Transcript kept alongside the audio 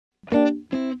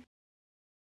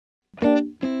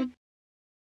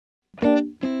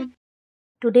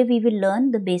Today we will learn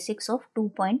the basics of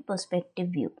two-point perspective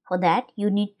view. For that,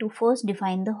 you need to first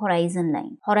define the horizon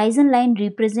line. Horizon line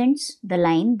represents the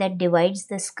line that divides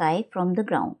the sky from the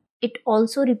ground. It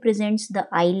also represents the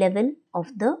eye level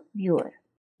of the viewer.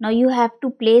 Now you have to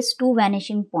place two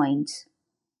vanishing points.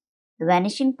 The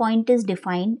vanishing point is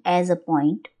defined as a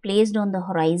point placed on the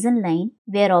horizon line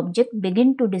where objects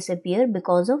begin to disappear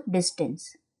because of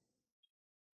distance.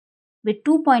 With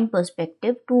two-point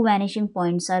perspective, two vanishing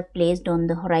points are placed on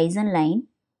the horizon line.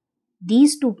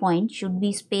 These 2 points should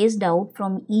be spaced out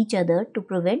from each other to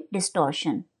prevent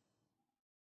distortion.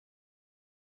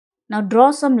 Now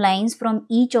draw some lines from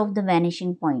each of the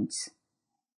vanishing points.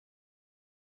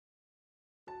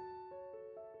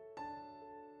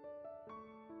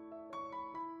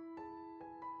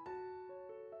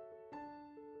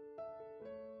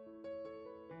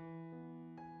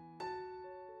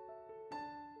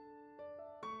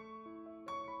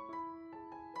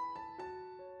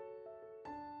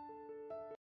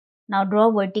 Now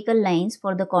draw vertical lines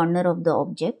for the corner of the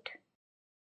object.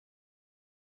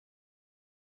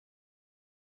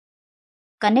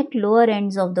 Connect lower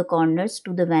ends of the corners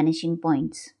to the vanishing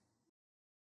points.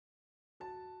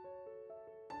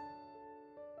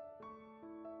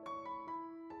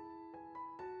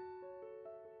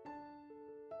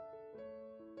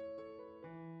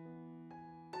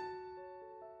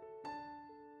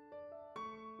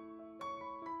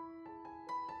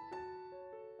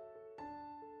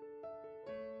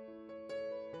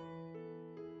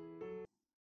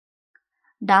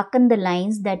 Darken the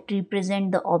lines that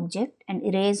represent the object and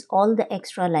erase all the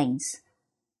extra lines.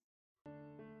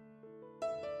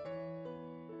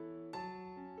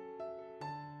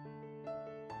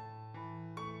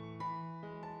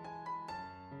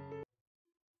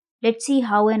 Let's see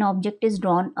how an object is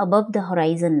drawn above the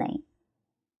horizon line.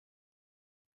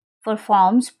 For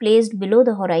forms placed below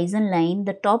the horizon line,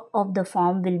 the top of the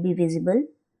form will be visible.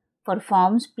 For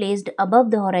forms placed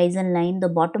above the horizon line, the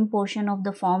bottom portion of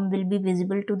the form will be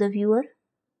visible to the viewer.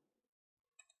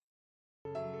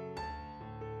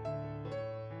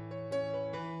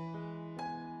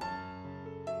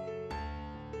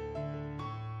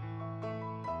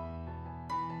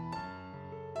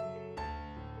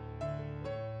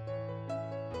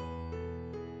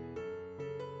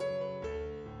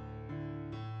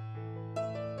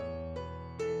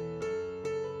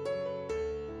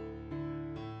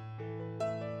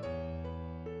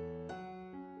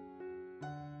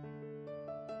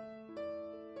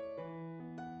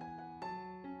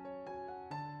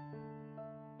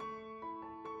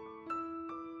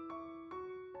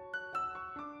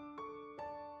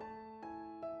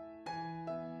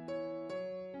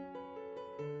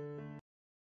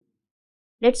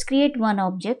 Let's create one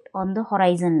object on the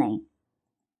horizon line.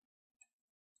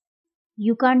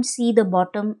 You can't see the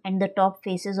bottom and the top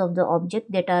faces of the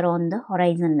object that are on the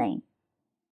horizon line.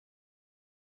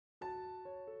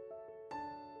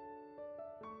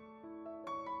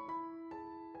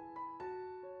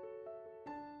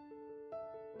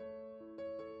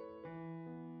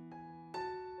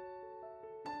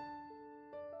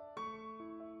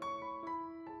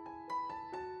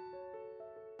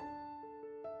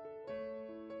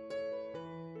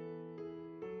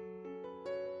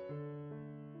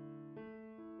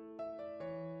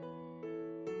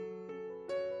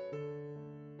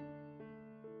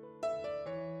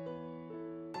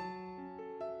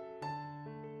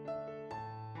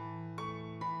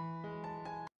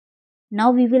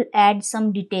 Now we will add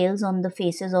some details on the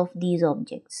faces of these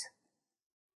objects.